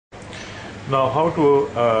Now, how to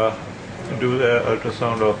do the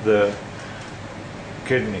ultrasound of the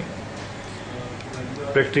kidney?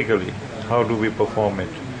 Practically, how do we perform it?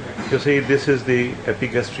 You see, this is the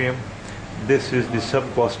epigastrium, this is the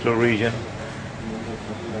subcostal region,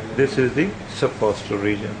 this is the subcostal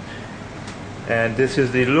region, and this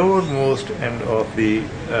is the lowermost end of the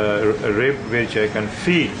rib which I can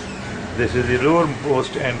feel. This is the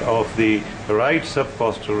lowermost end of the right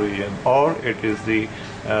subcostal region, or it is the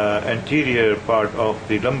anterior part of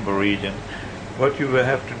the lumbar region. What you will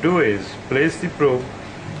have to do is place the probe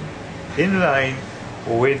in line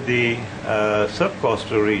with the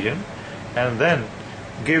subcostal region and then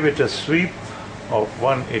give it a sweep of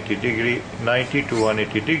 180 degree, 90 to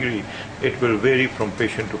 180 degree. It will vary from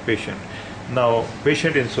patient to patient. Now,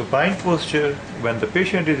 patient in supine posture, when the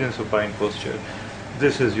patient is in supine posture,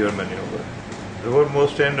 this is your maneuver.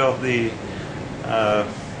 Lowermost end of the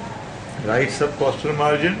right subcostal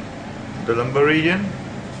margin, the lumbar region,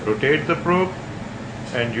 rotate the probe,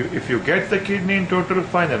 and if you get the kidney in total,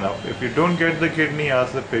 fine enough. If you don't get the kidney,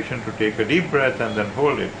 ask the patient to take a deep breath and then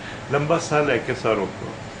hold it. Lamba sa leke sa roko.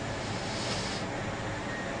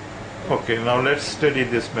 Okay, now let's study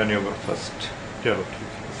this maneuver first. Chalo, theek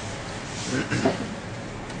hai.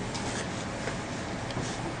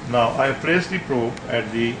 Now I place the probe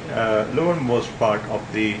at the lowermost part of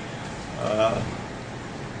the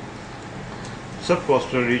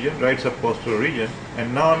subcostal region, right subcostal region,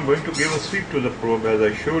 and now I'm going to give a sweep to the probe as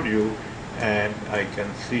I showed you, and I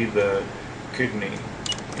can see the kidney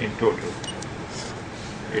in total.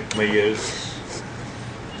 It measure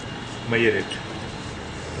it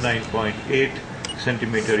 9.8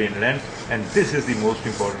 centimeter in length, and this is the most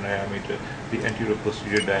important diameter, the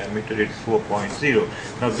anterior-posterior diameter. It's 4.0.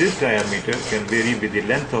 Now this diameter can vary with the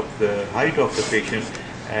length of the height of the patient,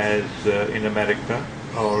 as in America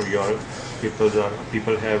or Europe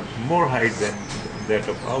people have more height than that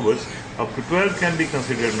of ours. Up to 12 can be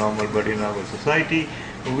considered normal, but in our society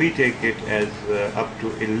we take it as up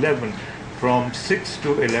to 11. From 6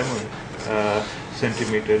 to 11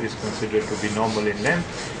 centimeter is considered to be normal in length,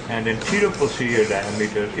 and anterior-posterior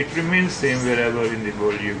diameter, it remains same wherever in the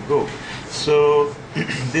world you go. So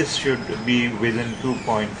this should be within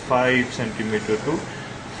 2.5 centimeter to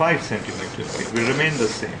 5 centimeters. It will remain the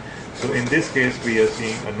same. So in this case we are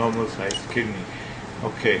seeing a normal sized kidney.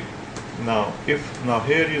 Okay. Now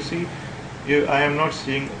here you see, I am not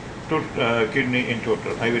seeing kidney in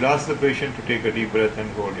total. I will ask the patient to take a deep breath and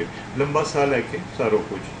hold it. Lamba sa leke sa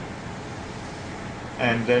roko ji.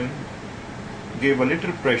 And then give a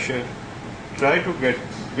little pressure. Try to get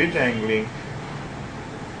with angling.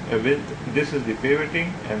 This is the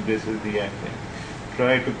pivoting and this is the angling.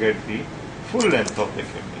 Try to get the full length of the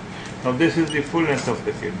kidney. Now this is the full length of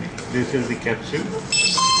the kidney. This is the capsule.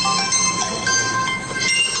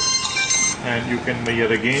 And you can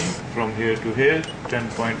measure again from here to here,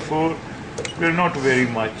 10.4. Well, not very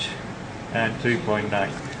much, and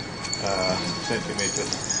 3.9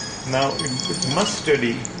 centimeters. Now you must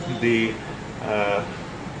study the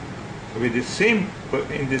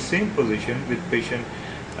in the same position with patient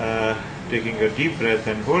taking a deep breath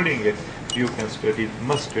and holding it. You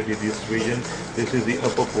must study this region. This is the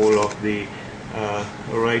upper pole of the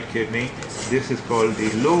right kidney. This is called the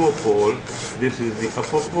lower pole. This is the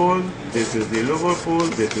upper pole. This is the lower pole.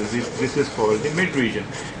 This is called the mid region.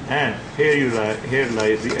 And here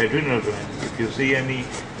lies the adrenal gland. If you see any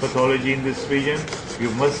pathology in this region, you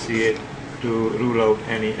must see it to rule out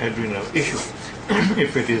any adrenal issue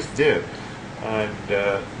if it is there. And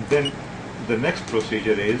then the next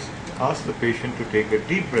procedure is ask the patient to take a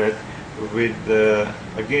deep breath.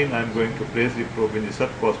 Again, I'm going to place the probe in the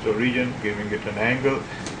subcostal region, giving it an angle.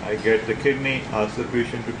 I get the kidney, ask the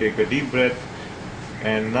patient to take a deep breath,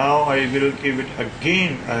 and now I will give it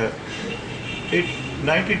again a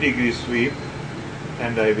 90-degree sweep,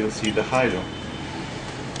 and I will see the hilum.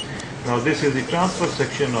 Now this is the transfer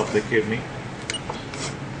section of the kidney.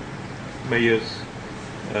 Measures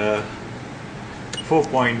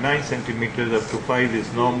 4.9 centimeters up to 5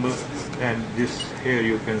 is normal, and this here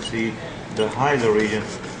you can see the hilar region,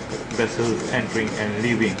 vessels entering and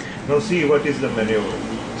leaving. Now see what is the maneuver.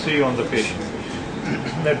 See on the patient.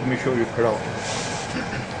 Let me show you crowd.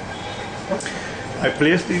 I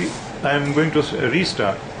am going to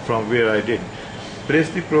restart from where I did. Place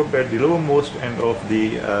the probe at the lowermost end of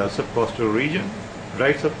the subcostal region,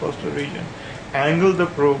 right subcostal region. Angle the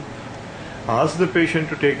probe. Ask the patient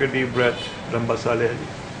to take a deep breath, Lamba sa le,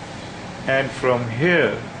 and from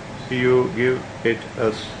here you give it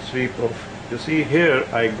a sweep of, you see here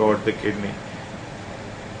I got the kidney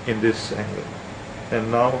in this angle, and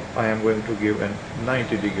now I am going to give a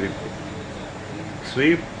 90-degree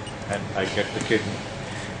sweep and I get the kidney.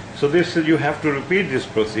 So this you have to repeat this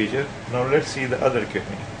procedure. Now let's see the other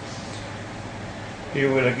kidney.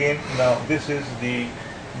 You will again, now this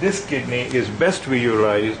kidney is best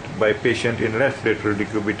visualized by patient in right lateral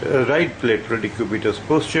decubitus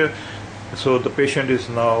posture. So the patient is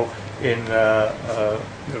now in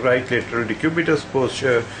right lateral decubitus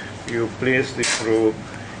posture. You place the probe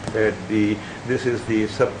at this is the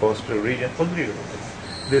subcostal region.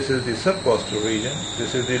 This is the subcostal region.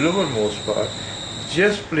 This is the lowermost part.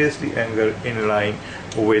 Just place the angle in line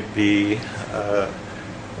with the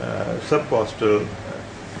subcostal.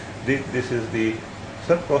 This is the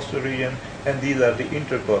subcostal region, and these are the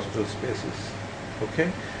intercostal spaces.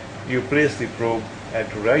 Okay, you place the probe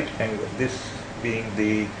at right angle, this being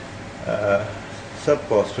the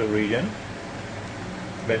subcostal region.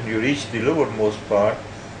 When you reach the lowermost part,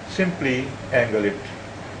 simply angle it.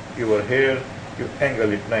 You are here, you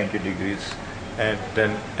angle it 90 degrees, and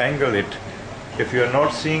then angle it. If you are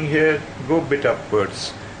not seeing here, go bit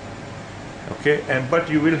upwards. Okay, but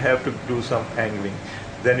you will have to do some angling.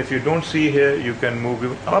 Then if you don't see here, you can move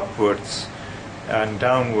it upwards and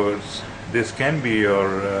downwards. This can be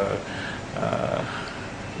your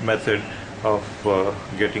method of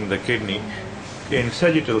getting the kidney in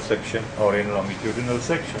sagittal section or in longitudinal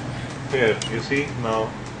section. Here you see now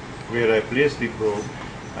where I place the probe,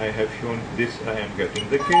 I have shown this. I am getting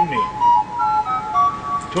the kidney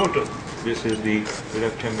total. This is the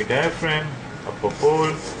left hemidiaphragm, upper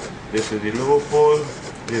pole. This is the lower pole.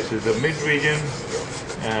 This is the mid region,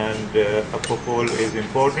 and upper pole is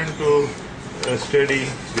important to study.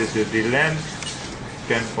 This is the length,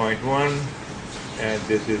 10.1, and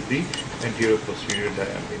this is the anterior posterior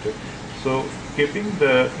diameter. So keeping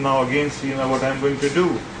the, now again see now what I am going to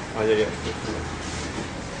do.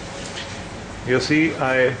 You see,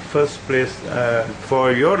 I first placed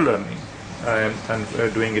for your learning, I am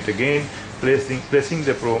doing it again, placing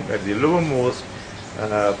the probe at the lowermost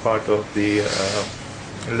part of the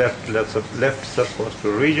left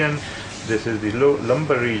subcostal region. This is the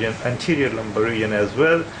lumbar region, anterior lumbar region as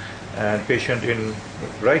well, and patient in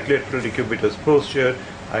right lateral decubitus posture.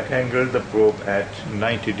 I angled the probe at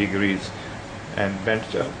 90 degrees and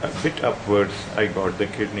bent a bit upwards. I got the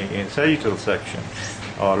kidney in sagittal section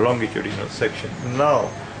or longitudinal section. Now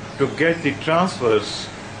to get the transverse,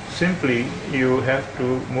 simply you have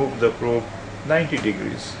to move the probe 90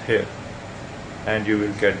 degrees here, and you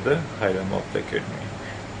will get the hilum of the kidney.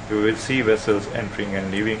 You will see vessels entering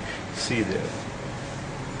and leaving. See there.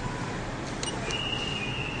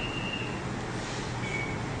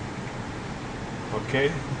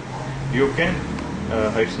 Okay, you can,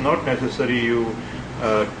 it's not necessary you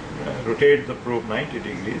rotate the probe 90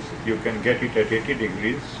 degrees. You can get it at 80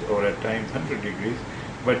 degrees or at times 100 degrees,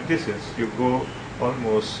 but this is, you go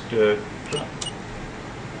almost,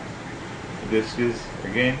 this is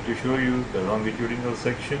again to show you the longitudinal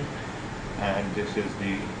section, and this is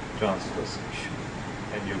the transverse section,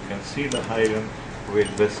 and you can see the hilum with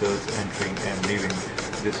vessels entering and leaving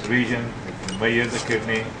this region. You can measure the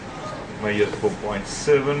kidney, measure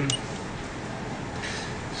 4.7.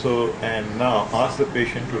 So, and now ask the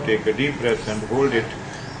patient to take a deep breath and hold it.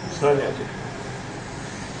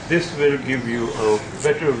 This will give you a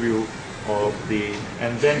better view of the,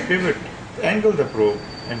 and then pivot, angle the probe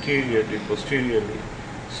anteriorly, posteriorly,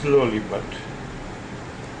 slowly, but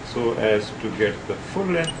so as to get the full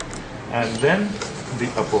length, and then the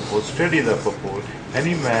upper pole, steady the upper pole.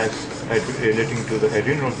 Any mass relating to the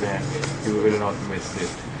adrenal gland, you will not miss it.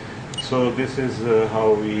 So this is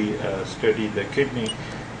how we study the kidney,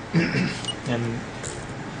 and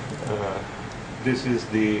this is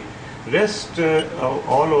the rest of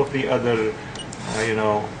all of the other,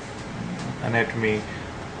 anatomy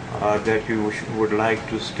that you would like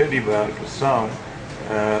to study by ultrasound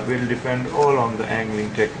will depend all on the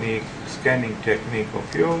angling technique, scanning technique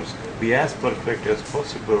of yours. Be as perfect as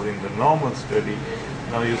possible in the normal study.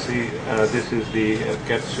 Now you see, this is the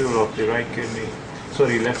capsule of the right kidney,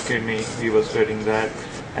 sorry, left kidney. We were studying that,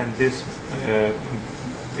 and this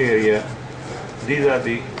area, these are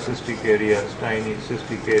the cystic areas, tiny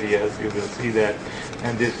cystic areas. You will see that,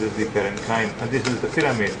 and this is the parenchyma, and this is the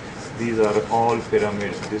pyramid. These are all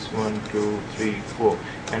pyramids. This 1, 2, 3, 4,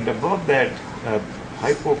 and above that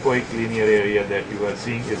hypoechoic linear area that you are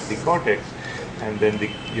seeing is the cortex. And then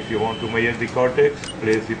if you want to measure the cortex,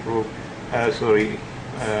 place the probe,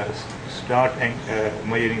 start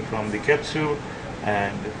measuring from the capsule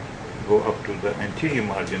and go up to the anterior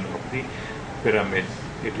margin of the pyramid.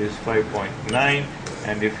 It is 5.9,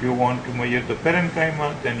 and if you want to measure the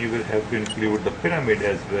parenchyma, then you will have to include the pyramid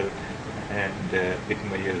as well, and it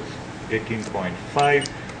measures 18.5.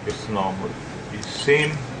 It's normal. The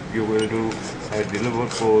same you will do at the lower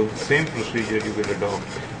pole, same procedure you will adopt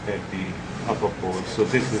at the upper pole. So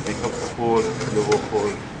this is the upper pole, lower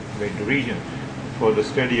pole mid region. For the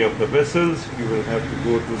study of the vessels, you will have to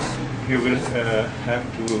go to,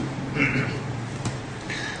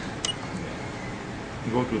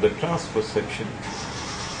 go to the transfer section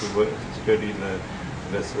to study the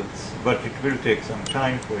vessels, but it will take some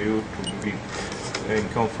time for you to be in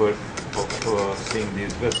comfort of seeing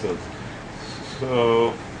these vessels.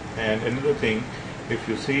 So, and another thing, if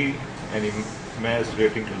you see any mass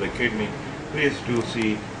relating to the kidney, please do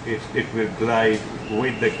see it will glide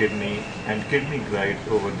with the kidney, and kidney glides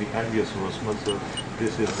over the iliopsoas muscle.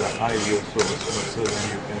 This is the iliopsoas muscle,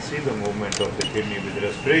 and you can see the movement of the kidney with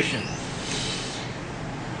respiration.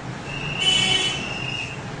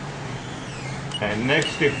 And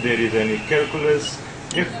next, if there is any calculus,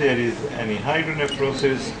 if there is any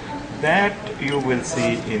hydronephrosis, that you will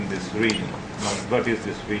see in this region. Now, what is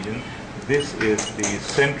this region? This is the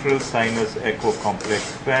central sinus echo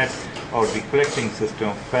complex fat, or the collecting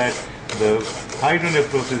system fat. The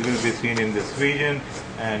hydronephrosis will be seen in this region,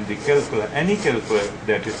 and the calcula, any calcula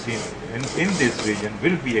that is seen in this region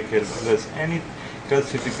will be a calculus. Any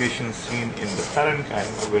calcification seen in the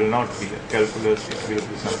parenchyma will not be a calculus, it will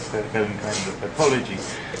be some parenchymal pathology.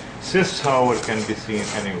 Cysts, however, can be seen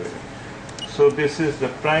anywhere. So this is the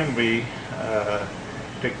primary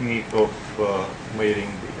technique of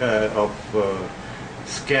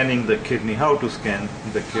scanning the kidney, how to scan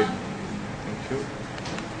the kidney. Thank you.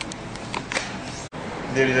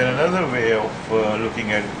 There is another way of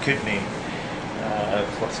looking at kidney.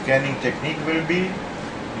 For scanning technique will be,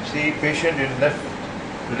 you see patient in left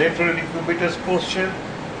lateral decubitus posture.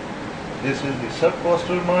 This is the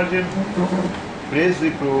subcostal margin. Place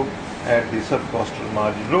the probe at the subcostal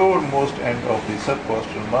margin, lowermost end of the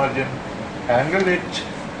subcostal margin. Angle it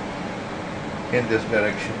in this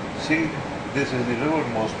direction. See, this is the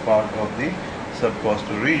lowermost part of the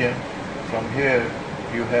subcostal region. From here,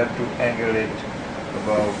 you have to angle it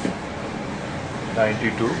about 90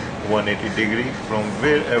 to 180 degree from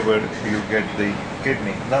wherever you get the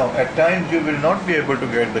kidney. Now, at times you will not be able to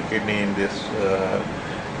get the kidney in this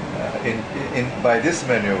by this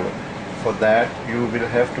maneuver. For that, you will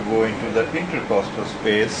have to go into the intercostal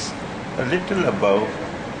space a little above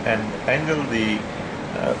and angle the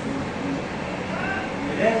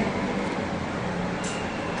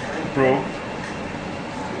probe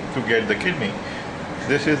to get the kidney.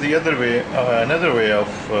 This is the other way, another way of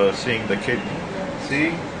seeing the kidney.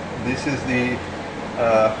 See, this is the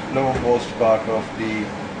lowermost part of the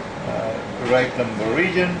right lumbar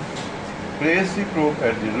region. Place the probe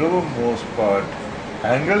at the lowermost part,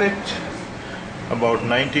 angle it about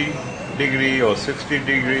 90 degree or 60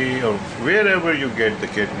 degree or wherever you get the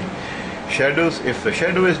kidney. Shadows, if the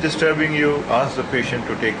shadow is disturbing you, ask the patient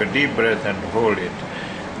to take a deep breath and hold it.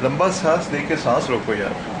 लंबा सांस लेके सांस रोको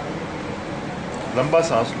यार, लंबा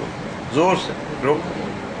सांस लो, जोर से रोको,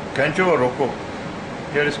 खींचो और रोको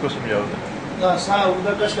यार, इसको समझाओ.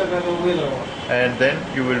 And then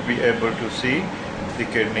you will be able to see the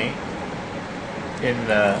kidney in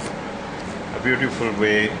a beautiful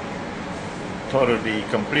way, thoroughly,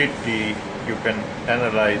 completely. You can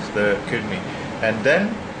analyze the kidney, and then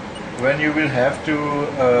when you will have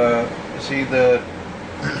to see the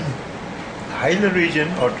hilar region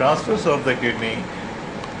or transverse of the kidney,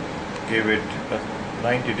 give it a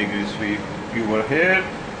 90 degree sweep. You were here,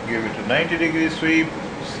 give it a 90 degree sweep.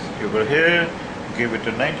 You were here, give it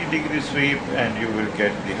a 90 degree sweep, and you will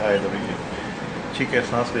get the hilar region. ठीक है,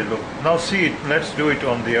 सांस ले लो. Now see it. Let's do it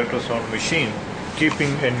on the ultrasound machine,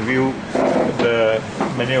 keeping in view the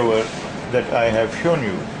maneuver that I have shown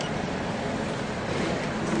you.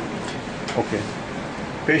 Okay.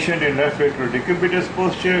 Patient in left lateral decubitus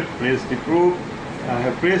posture. Place the probe. I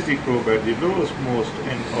have placed the probe at the lowest most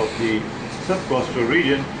end of the subcostal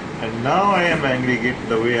region, and now I am angling it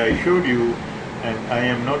the way I showed you, and I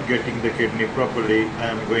am not getting the kidney properly.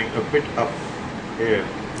 I am going a bit up here.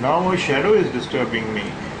 Now a shadow is disturbing me.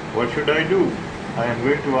 What should I do? I am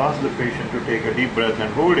going to ask the patient to take a deep breath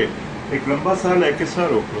and hold it. एक लंबा सा लेके सा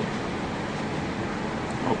रोक लो.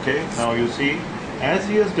 Okay, now you see, as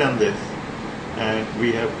he has done this, and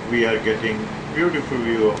we are getting beautiful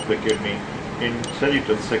view of the kidney in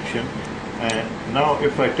sagittal section. And now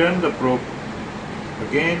if I turn the probe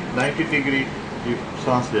again 90 degree,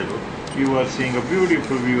 सांस ले लो, you are seeing a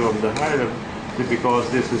beautiful view of the hilar, because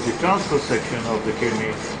this is the transverse section of the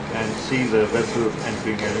kidney, and see the vessels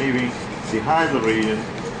entering and leaving the hilar region,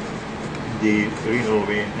 the renal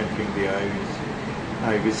vein entering the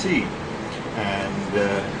IVC, and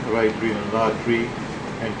right renal artery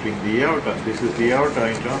entering the aorta. This is the aorta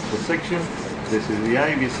in transverse section. This is the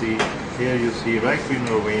IVC. Here you see right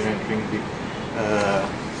renal vein entering the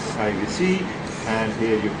IVC, and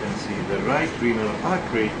here you can see the right renal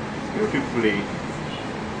artery beautifully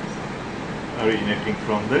originating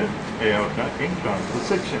from the aorta in transverse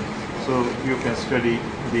section. So you can study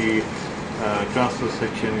the transverse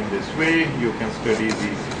section in this way. You can study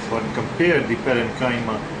or compare the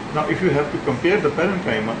parenchyma. Now if you have to compare the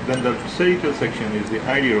parenchyma, then the sagittal section is the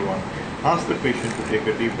ideal one. Ask the patient to take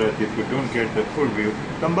a deep breath if you don't get the full view.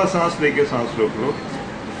 Lamba सांस लेके सांस रोक लो.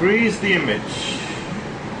 Freeze the image.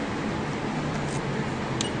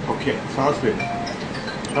 Okay, सांस ले.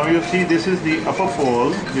 Now you see this is the upper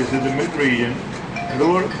pole, this is the mid region.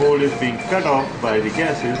 Lower pole is being cut off by the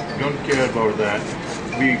gases. Don't care about that.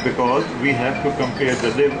 Because we have to compare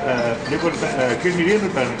the kidney renal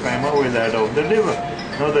parenchyma with that of the liver.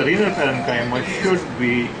 Now the renal parenchyma should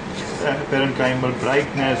be parenchymal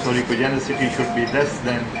brightness or echogenicity should be less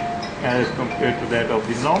than as compared to that of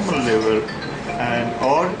the normal liver, and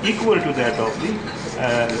or equal to that of the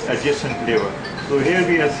adjacent liver. So here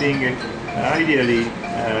we are seeing it ideally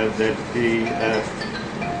that the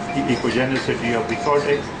echogenicity of the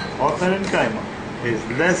cortex or parenchyma is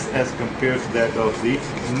less as compared to that of the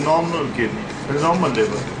normal kidney, the normal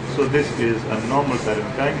liver. So this is a normal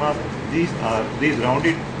parenchyma. These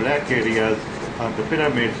rounded black areas are the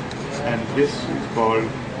pyramids, and this is called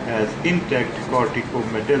as intact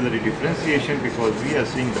corticomedullary differentiation, because we are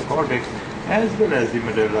seeing the cortex as well as the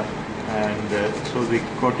medulla, and so the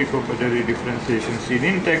corticomedullary differentiation seen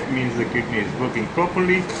intact means the kidney is working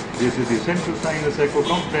properly. This is the central sinus echo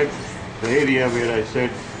complex, the area where I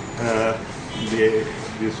said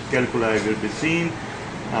this calculi will be seen,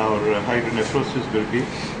 or hydronephrosis will be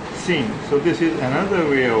seen. So this is another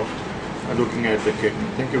way of looking at the kidney.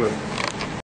 Thank you very much.